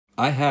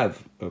I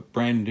have a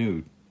brand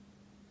new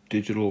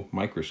digital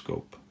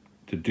microscope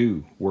to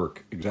do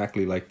work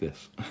exactly like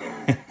this.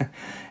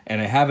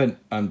 And I haven't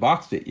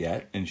unboxed it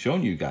yet and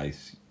shown you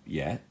guys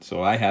yet,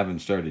 so I haven't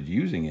started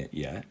using it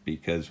yet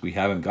because we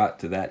haven't got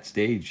to that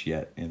stage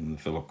yet in the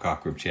Philip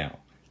Cockrum channel.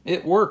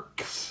 It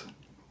works!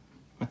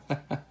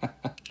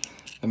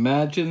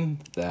 Imagine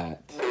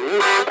that.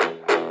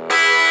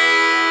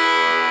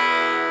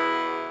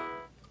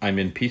 I'm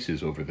in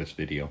pieces over this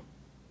video.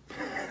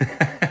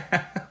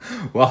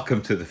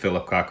 Welcome to the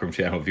Philip Cockrum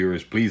channel,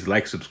 viewers. Please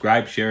like,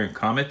 subscribe, share, and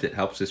comment. It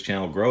helps this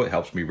channel grow. It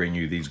helps me bring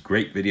you these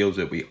great videos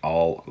that we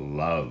all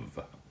love.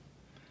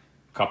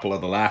 A couple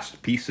of the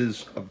last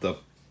pieces of the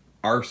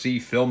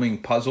RC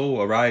filming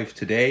puzzle arrived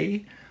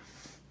today.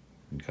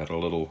 We've got a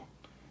little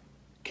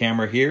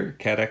camera here,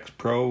 CAT-X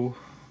Pro,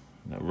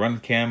 a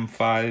Runcam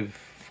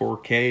 5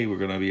 4K. We're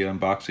going to be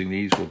unboxing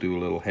these. We'll do a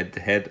little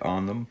head-to-head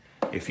on them.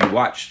 If you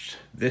watched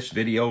this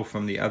video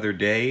from the other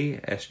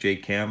day,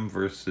 SJ Cam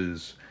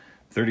versus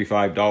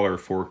 $35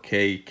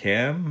 4K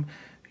cam,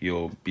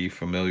 you'll be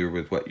familiar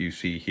with what you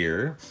see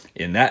here.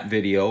 In that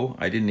video,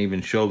 I didn't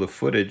even show the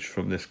footage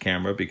from this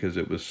camera because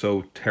it was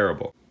so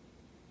terrible.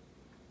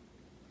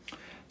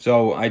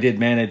 So I did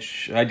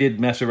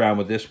mess around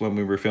with this when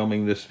we were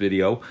filming this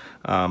video,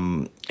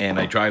 and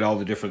I tried all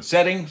the different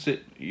settings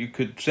that you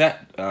could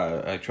set.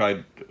 I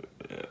tried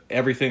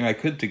everything I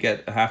could to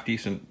get a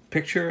half-decent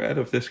picture out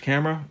of this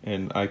camera,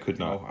 and I could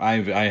not. I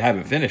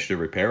haven't finished the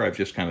repair. I've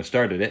just kind of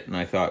started it, and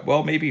I thought,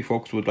 well, maybe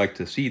folks would like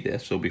to see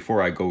this, so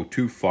before I go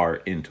too far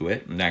into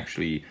it and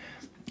actually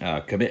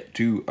commit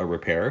to a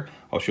repair,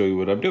 I'll show you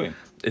what I'm doing.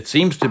 It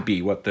seems to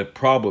be what the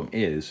problem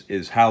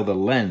is how the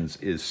lens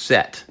is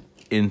set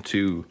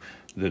into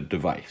the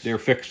device. They're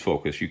fixed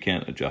focus. You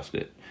can't adjust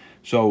it.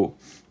 So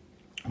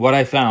what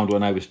I found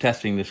when I was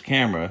testing this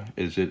camera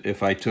is that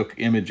if I took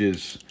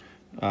images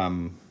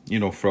you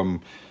know,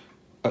 from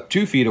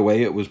 2 feet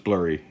away, it was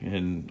blurry,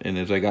 and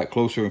as I got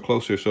closer and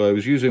closer, so I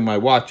was using my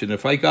watch, and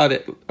if I got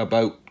it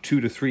about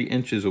 2 to 3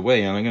 inches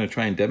away, and I'm going to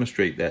try and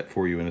demonstrate that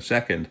for you in a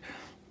second,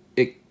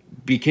 it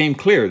became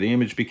clear. The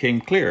image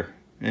became clear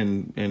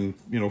and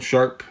you know,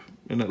 sharp,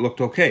 and it looked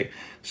okay.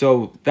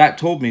 So that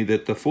told me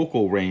that the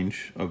focal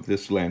range of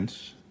this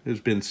lens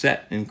has been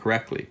set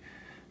incorrectly.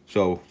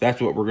 So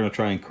that's what we're going to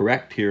try and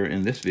correct here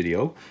in this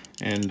video,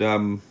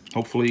 and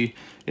hopefully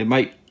it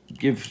might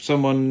give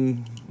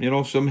someone, you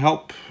know, some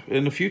help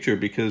in the future,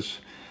 because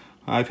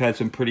I've had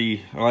some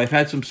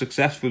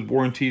success with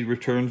warranty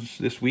returns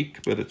this week,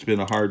 but it's been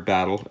a hard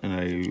battle, and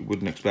I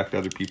wouldn't expect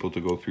other people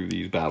to go through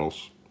these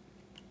battles.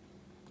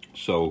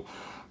 So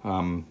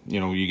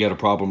you know, you get a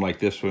problem like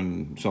this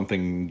when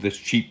something this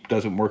cheap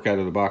doesn't work out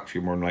of the box,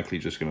 you're more than likely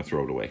just going to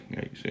throw it away.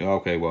 You say,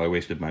 okay, well, I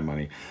wasted my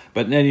money.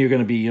 But then you're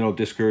going to be, you know,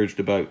 discouraged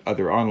about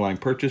other online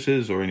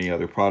purchases or any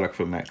other product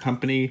from that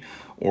company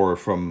or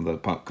from the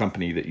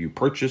company that you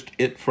purchased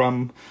it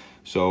from.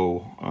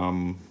 So,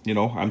 you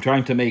know, I'm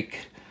trying to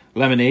make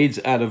lemonades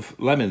out of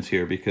lemons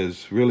here,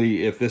 because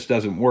really, if this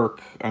doesn't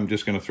work, I'm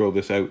just going to throw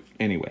this out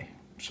anyway.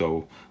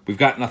 So we've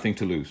got nothing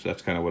to lose.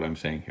 That's kind of what I'm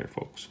saying here,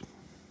 folks.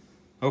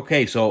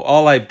 Okay, so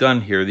all I've done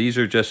here, these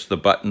are just the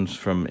buttons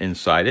from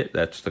inside it.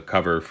 That's the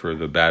cover for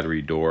the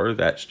battery door.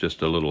 That's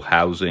just a little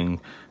housing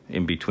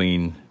in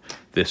between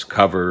this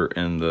cover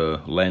and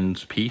the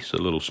lens piece, a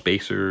little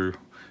spacer,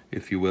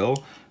 if you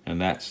will. And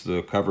that's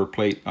the cover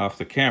plate off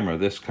the camera.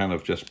 This kind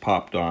of just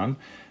popped on.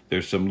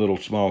 There's some little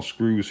small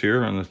screws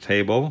here on the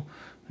table.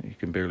 You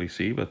can barely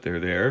see, but they're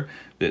there.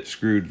 That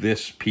screwed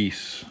this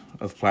piece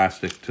of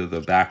plastic to the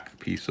back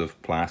piece of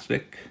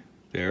plastic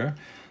there.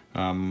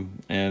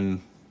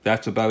 And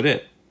that's about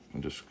it.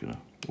 I'm just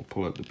we'll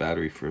pull out the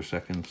battery for a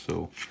second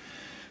so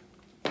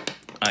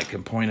I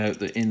can point out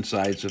the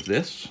insides of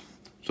this.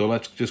 So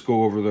let's just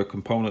go over the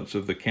components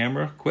of the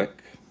camera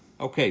quick.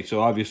 Okay, so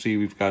obviously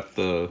we've got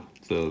the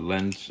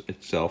lens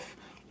itself.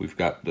 We've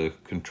got the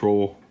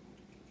control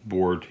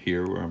board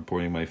here where I'm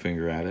pointing my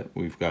finger at it.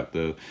 We've got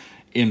the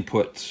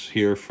inputs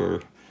here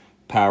for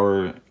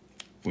power.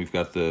 We've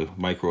got the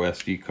micro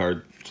SD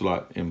card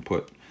slot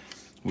input.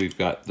 We've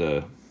got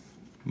the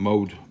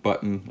mode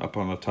button up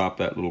on the top,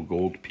 that little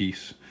gold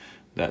piece.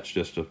 That's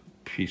just a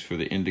piece for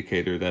the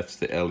indicator. That's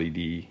the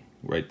LED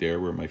right there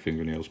where my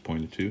fingernail's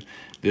pointed to.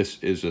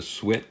 This is a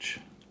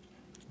switch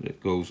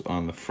that goes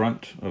on the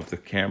front of the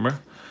camera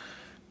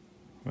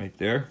right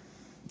there,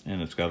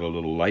 and it's got a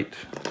little light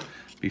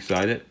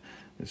beside it.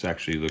 It's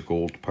actually the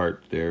gold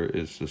part there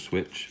is the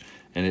switch,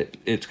 and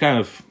it's kind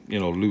of, you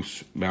know,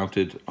 loose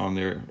mounted on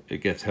there.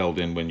 It gets held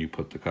in when you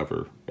put the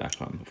cover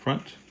back on the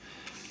front.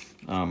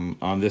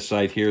 On this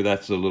side here,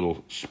 that's a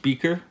little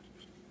speaker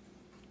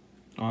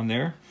on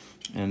there.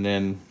 And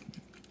then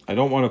I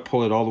don't want to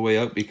pull it all the way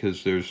out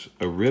because there's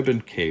a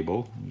ribbon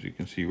cable, as you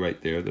can see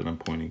right there that I'm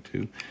pointing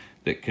to,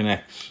 that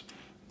connects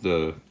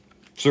the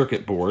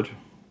circuit board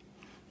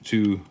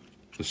to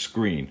the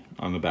screen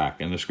on the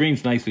back. And the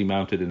screen's nicely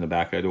mounted in the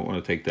back. I don't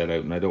want to take that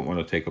out, and I don't want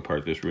to take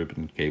apart this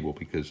ribbon cable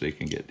because they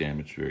can get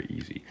damaged very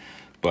easy.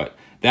 But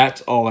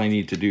that's all I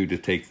need to do to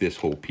take this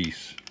whole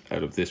piece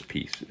out of this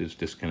piece is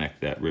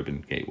disconnect that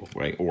ribbon cable,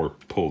 right? Or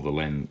pull the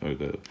lens or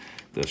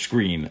the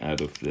screen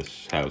out of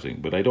this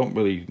housing, but I don't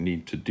really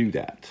need to do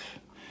that.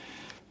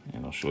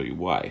 And I'll show you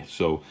why.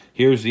 So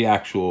here's the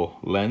actual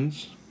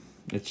lens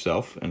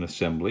itself, an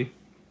assembly.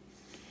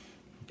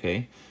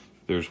 Okay,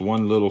 there's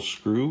one little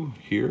screw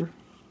here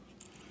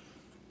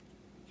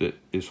that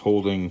is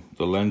holding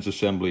the lens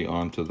assembly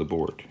onto the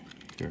board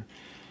here.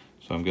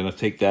 So I'm going to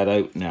take that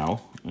out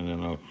now, and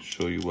then I'll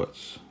show you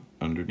what's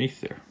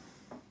underneath there.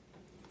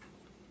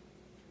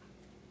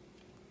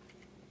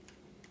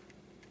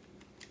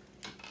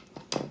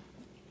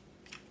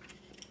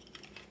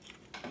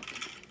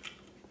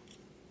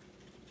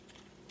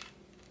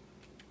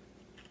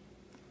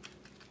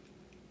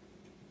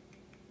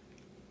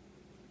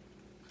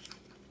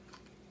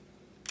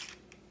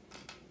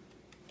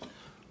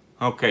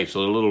 Okay,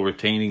 so the little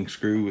retaining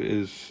screw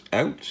is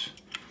out.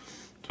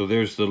 So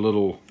there's the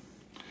little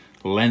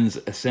lens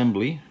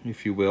assembly,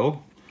 if you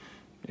will.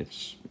 You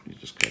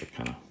just gotta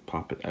kind of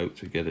pop it out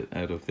to get it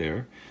out of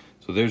there.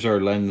 So there's our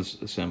lens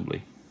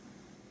assembly.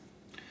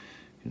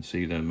 You can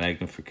see the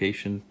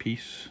magnification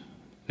piece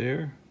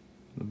there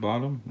at the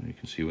bottom. You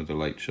can see when the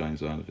light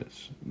shines on it,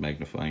 it's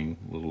magnifying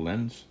little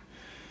lens.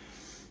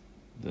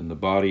 Then the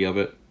body of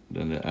it,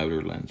 then the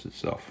outer lens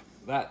itself.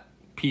 That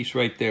piece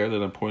right there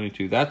that I'm pointing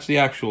to, that's the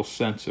actual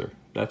sensor.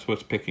 That's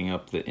what's picking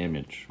up the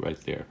image right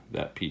there,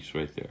 that piece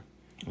right there.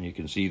 And you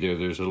can see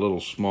there's a little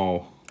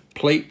small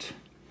plate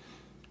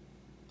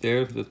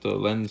there that the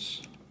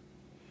lens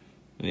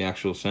and the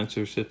actual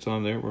sensor sits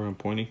on there where I'm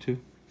pointing to.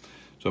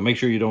 So make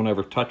sure you don't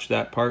ever touch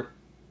that part.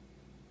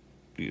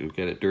 You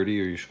get it dirty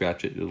or you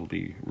scratch it, it'll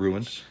be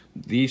ruined.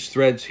 These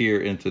threads here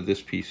into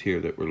this piece here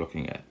that we're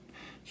looking at.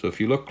 So if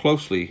you look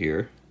closely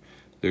here,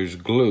 there's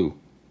glue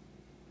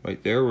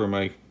right there where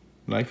my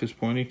knife is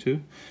pointing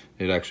to.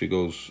 It actually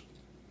goes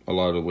a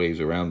lot of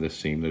ways around this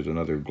seam. There's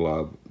another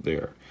glob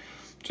there.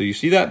 So you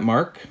see that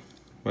mark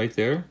right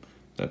there,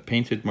 that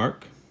painted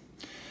mark?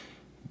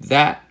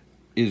 That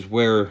is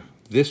where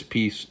this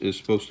piece is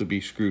supposed to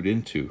be screwed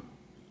into,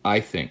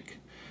 I think.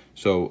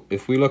 So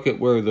if we look at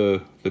where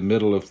the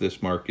middle of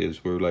this mark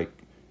is, we're like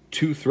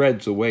 2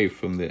 threads away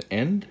from the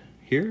end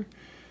here.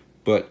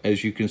 But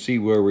as you can see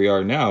where we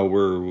are now,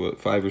 we're what,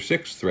 5 or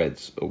 6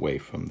 threads away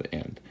from the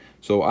end.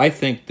 So I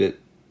think that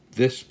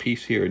this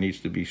piece here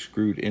needs to be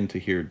screwed into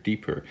here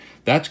deeper.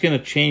 That's going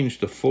to change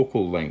the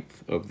focal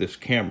length of this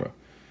camera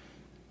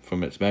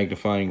from its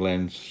magnifying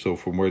lens. So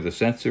from where the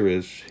sensor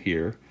is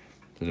here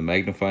to the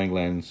magnifying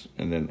lens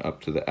and then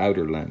up to the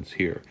outer lens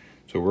here.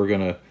 So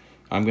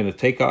I'm going to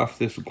take off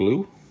this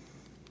glue,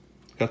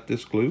 cut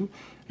this glue,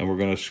 and we're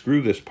going to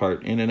screw this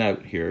part in and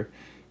out here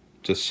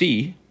to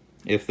see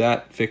if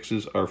that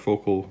fixes our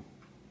focal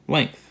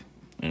length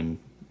and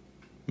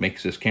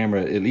makes this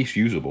camera at least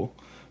usable,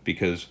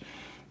 because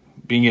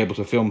being able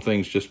to film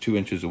things just 2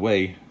 inches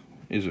away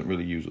isn't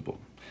really usable.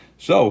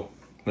 So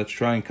let's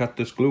try and cut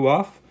this glue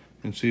off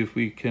and see if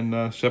we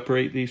can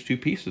separate these 2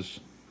 pieces.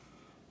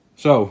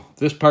 So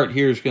this part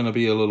here is going to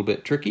be a little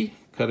bit tricky,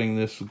 cutting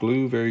this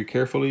glue very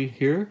carefully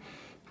here.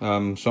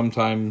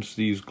 Sometimes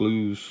these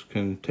glues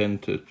can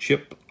tend to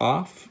chip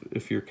off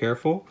if you're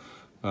careful,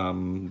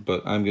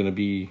 but I'm going to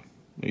be,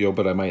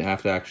 but I might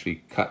have to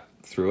actually cut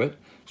through it.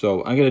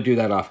 So I'm going to do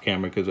that off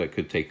camera because that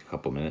could take a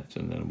couple minutes,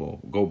 and then we'll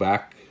go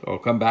back. I'll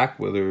come back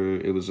whether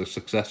it was a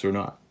success or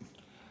not.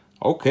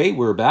 Okay,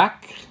 we're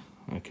back.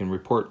 I can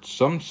report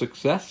some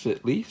success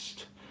at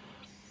least.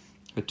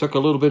 It took a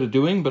little bit of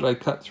doing, but I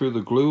cut through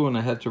the glue and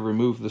I had to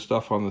remove the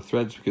stuff on the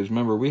threads because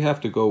remember, we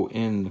have to go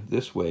in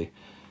this way.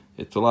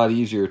 It's a lot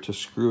easier to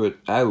screw it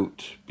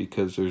out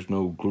because there's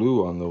no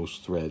glue on those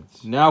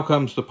threads. Now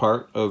comes the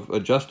part of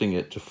adjusting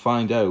it to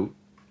find out,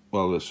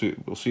 well, we'll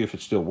see if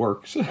it still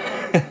works.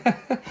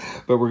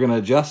 But we're going to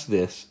adjust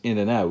this in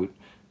and out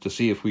to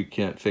see if we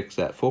can't fix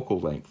that focal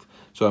length.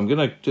 So I'm going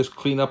to just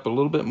clean up a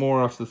little bit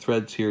more off the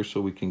threads here so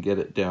we can get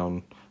it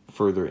down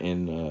further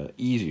in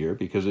easier,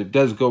 because it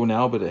does go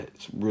now, but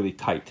it's really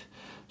tight.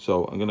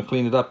 So I'm going to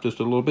clean it up just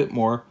a little bit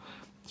more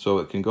so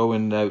it can go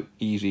in and out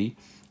easy.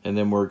 And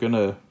then we're going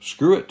to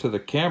screw it to the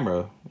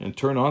camera and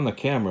turn on the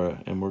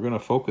camera, and we're going to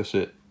focus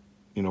it,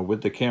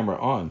 with the camera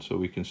on so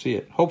we can see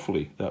it.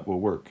 Hopefully that will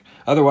work.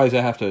 Otherwise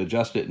I have to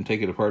adjust it and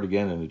take it apart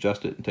again and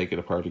adjust it and take it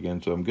apart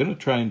again. So I'm going to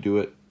try and do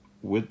it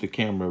with the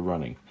camera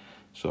running.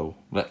 So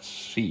let's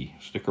see.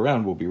 Stick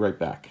around, we'll be right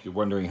back. If you're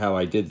wondering how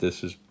I did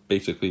this, is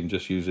basically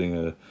just using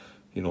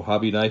a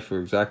hobby knife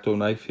or X-Acto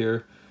knife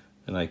here,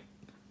 and I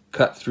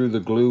cut through the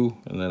glue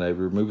and then I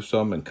remove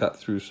some and cut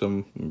through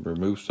some and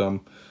remove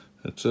some.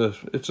 It's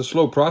a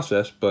slow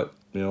process, but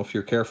if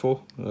you're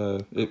careful,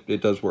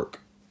 it does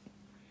work.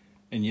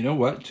 And you know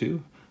what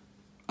too?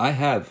 I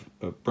have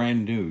a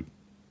brand new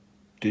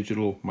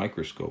digital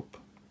microscope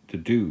to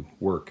do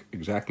work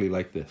exactly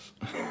like this.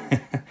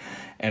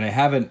 And I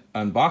haven't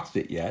unboxed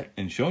it yet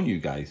and shown you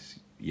guys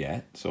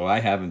yet, so I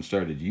haven't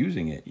started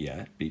using it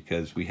yet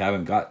because we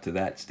haven't got to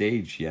that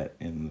stage yet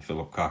in the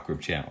Philip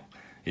Cockrum channel.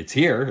 It's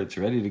here, it's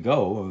ready to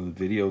go, the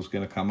video's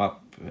going to come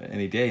up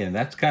any day, and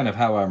that's kind of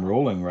how I'm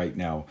rolling right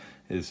now,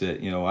 is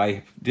that, you know,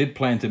 I did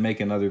plan to make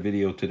another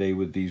video today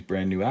with these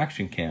brand new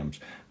action cams,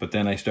 but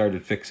then I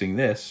started fixing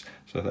this,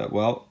 so I thought,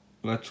 well,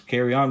 let's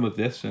carry on with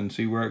this and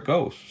see where it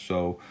goes.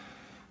 So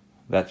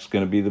that's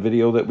going to be the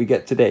video that we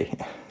get today.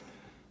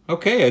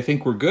 Okay, I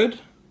think we're good.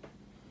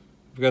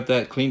 We've got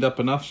that cleaned up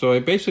enough, so I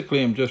basically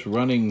am just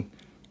running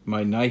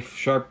my knife,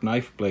 sharp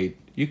knife blade.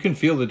 You can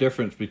feel the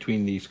difference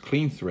between these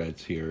clean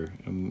threads here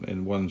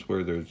and ones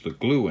where there's the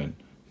glue in.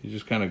 You're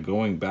just kind of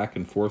going back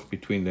and forth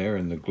between there,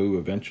 and the glue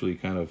eventually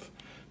kind of,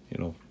 you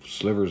know,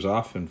 slivers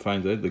off and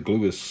finds out the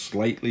glue is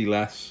slightly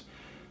less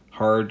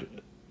harder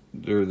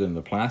than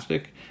the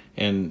plastic.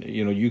 And,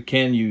 you know, you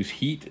can use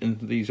heat in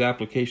these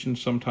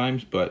applications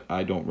sometimes, but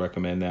I don't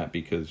recommend that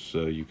because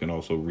you can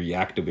also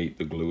reactivate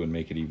the glue and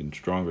make it even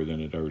stronger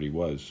than it already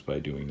was by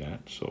doing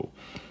that. So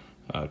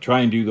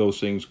try and do those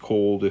things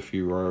cold if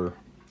you are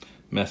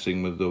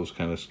messing with those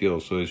kind of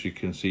skills. So as you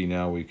can see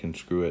now, we can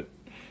screw it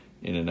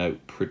in and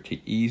out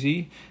pretty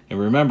easy. And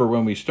remember,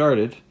 when we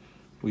started,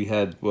 we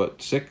had,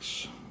 what,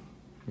 6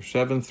 or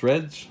 7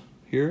 threads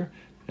here?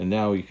 And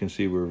now you can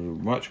see we're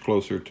much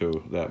closer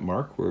to that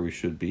mark where we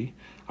should be.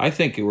 I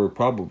think we're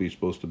probably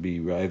supposed to be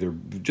either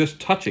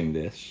just touching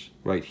this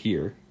right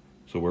here,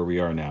 so where we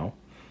are now,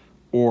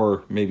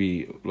 or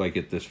maybe like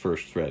at this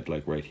first thread,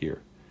 like right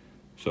here.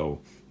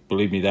 So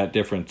believe me, that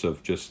difference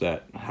of just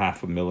that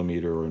 0.5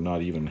 millimeter or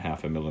not even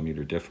 0.5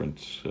 millimeter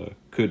difference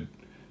could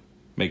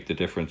make the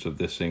difference of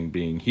this thing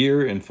being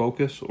here in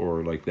focus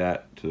or like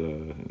that,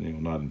 you know,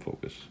 not in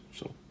focus.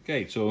 So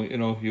okay, so you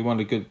know, you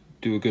want to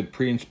do a good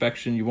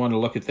pre-inspection. You want to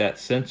look at that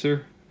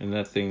sensor, and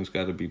that thing's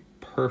got to be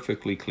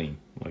perfectly clean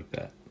like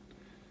that.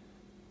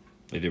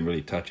 I didn't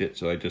really touch it,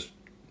 so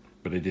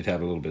but I did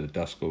have a little bit of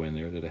dust go in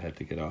there that I had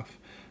to get off.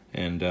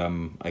 And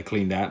I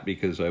cleaned that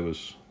because I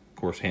was, of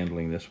course,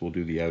 handling this. We'll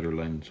do the outer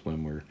lens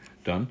when we're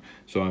done.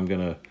 So I'm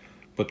gonna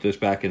put this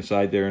back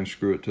inside there and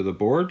screw it to the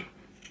board,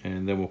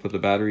 and then we'll put the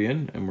battery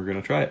in and we're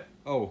gonna try it.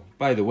 Oh,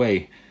 by the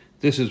way,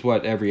 this is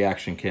what every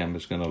action cam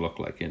is gonna look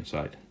like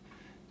inside.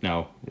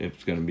 Now,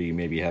 it's going to be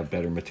maybe have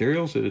better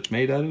materials that it's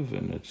made out of,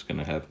 and it's going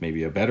to have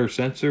maybe a better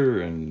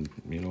sensor and,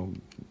 you know,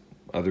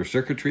 other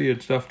circuitry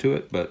and stuff to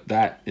it, but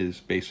that is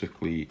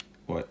basically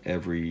what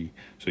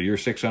so your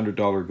 $600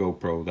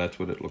 GoPro, that's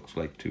what it looks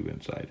like too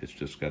inside. It's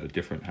just got a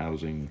different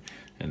housing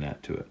and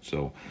that to it.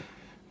 So,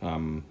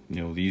 you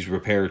know, these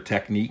repair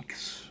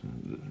techniques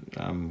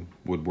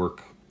would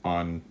work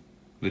on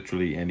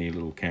literally any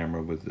little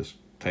camera with this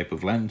type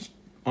of lens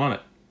on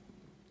it.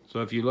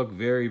 So if you look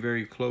very,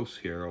 very close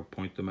here, I'll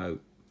point them out.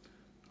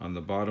 On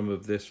the bottom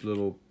of this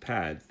little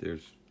pad,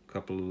 there's a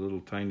couple of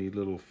little tiny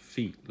little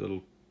feet,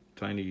 little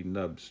tiny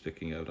nubs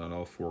sticking out on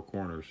all 4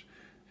 corners.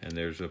 And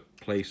there's a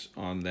place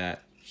on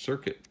that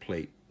circuit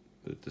plate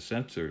that the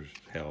sensor's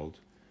held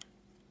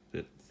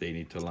that they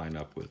need to line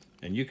up with.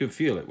 And you can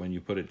feel it when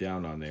you put it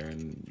down on there,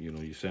 and you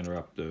know, you center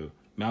up the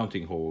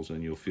mounting holes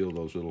and you'll feel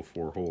those little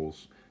 4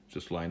 holes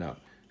just line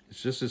up.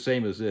 It's just the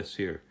same as this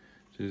here.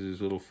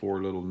 These little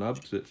 4 little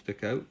nubs that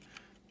stick out,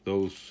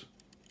 those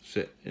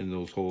sit in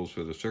those holes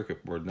for the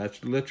circuit board, and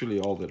that's literally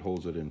all that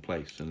holds it in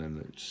place, and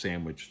then it's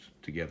sandwiched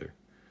together.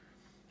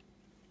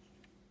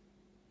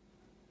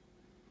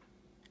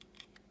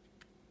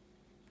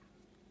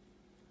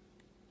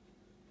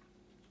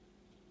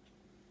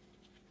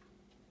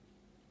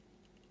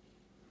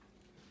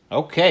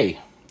 Okay,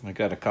 I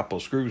got a couple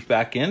screws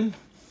back in.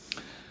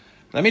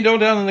 Let me know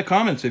down in the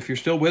comments if you're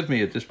still with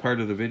me at this part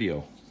of the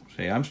video.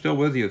 Say, I'm still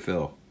with you,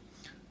 Phil.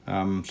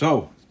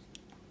 So,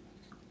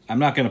 I'm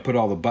not going to put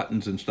all the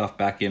buttons and stuff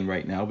back in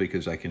right now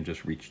because I can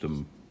just reach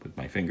them with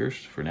my fingers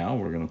for now.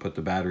 We're going to put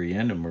the battery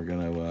in and we're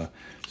going to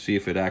see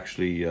if it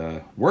actually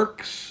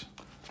works.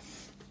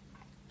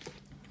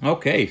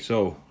 Okay,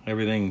 so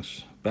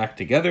everything's back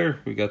together.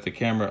 We got the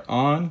camera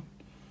on.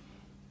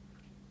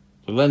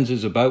 The lens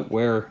is about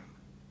where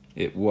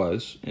it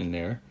was in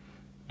there.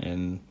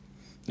 And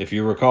if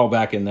you recall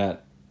back in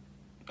that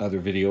other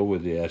video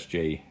with the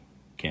SJ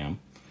cam,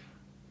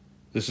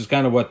 this is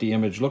kind of what the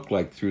image looked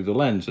like through the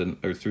lens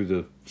or through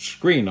the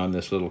screen on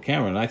this little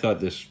camera. And I thought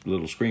this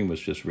little screen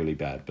was just really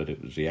bad, but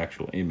it was the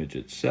actual image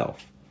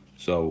itself.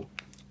 So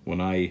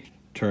when I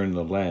turn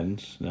the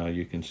lens, now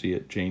you can see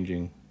it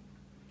changing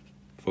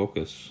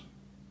focus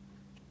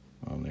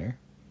on there.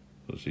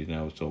 So see,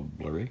 now it's all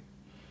blurry.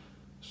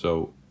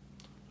 So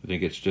I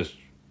think it's just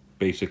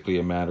basically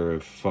a matter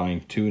of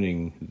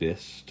fine-tuning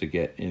this to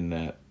get in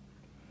that,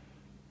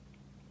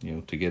 you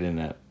know, to get in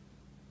that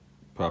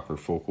proper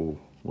focal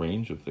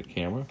range of the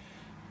camera.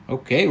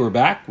 Okay, we're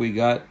back. We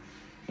got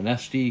an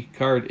SD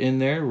card in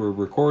there. We're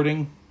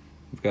recording.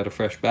 We've got a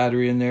fresh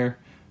battery in there.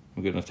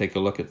 I'm going to take a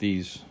look at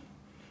these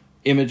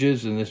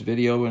images in this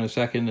video in a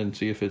second and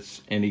see if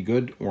it's any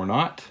good or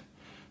not.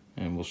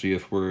 And we'll see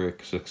if we're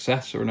a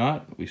success or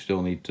not. We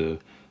still need to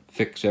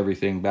fix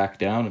everything back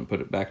down and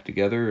put it back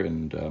together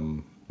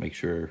and make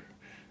sure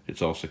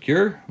it's all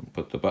secure.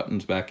 Put the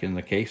buttons back in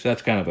the case.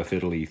 That's kind of a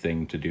fiddly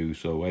thing to do,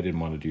 so I didn't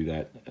want to do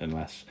that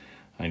unless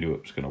I knew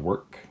it was going to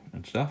work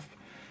and stuff.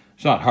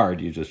 It's not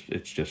hard, it's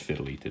just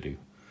fiddly to do.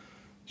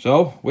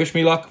 So, wish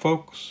me luck,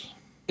 folks.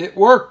 It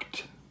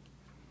worked.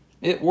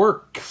 It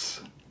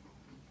works.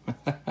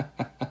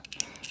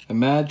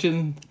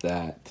 Imagine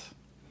that.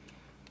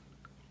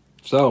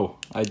 So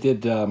I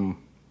did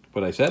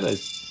what I said.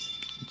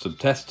 Some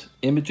test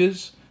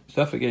images,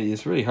 stuff. Again,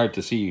 it's really hard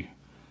to see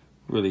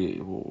really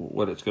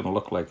what it's going to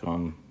look like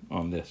on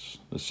this.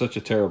 There's such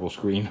a terrible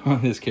screen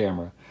on this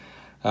camera.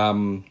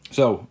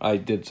 So I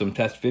did some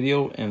test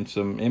video and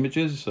some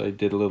images. I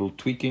did a little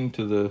tweaking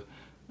to the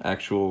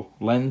actual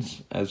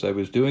lens as I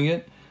was doing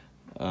it.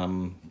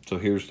 So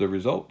here's the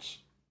results.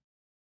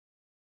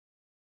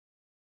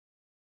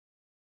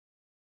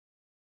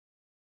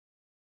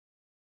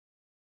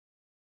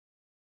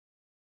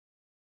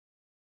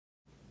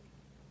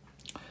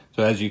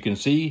 So as you can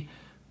see,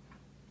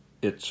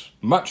 it's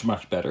much,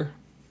 much better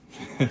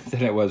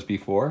than it was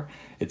before.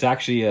 It's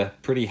actually a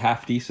pretty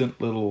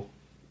half-decent little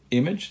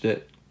image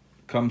that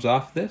comes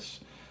off this.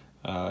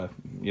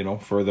 You know,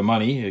 for the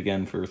money,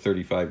 again, for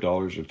 $35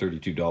 or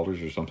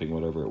 $32 or something,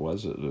 whatever it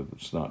was,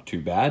 it's not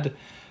too bad.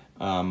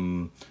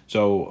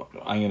 So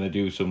I'm going to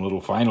do some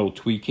little final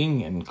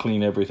tweaking and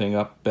clean everything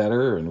up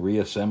better and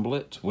reassemble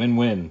it.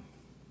 Win-win.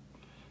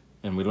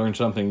 And we learned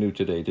something new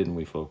today, didn't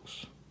we,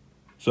 folks?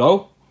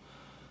 So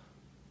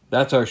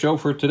that's our show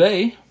for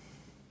today.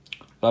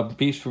 Love and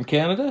peace from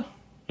Canada,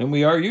 and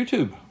we are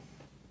YouTube.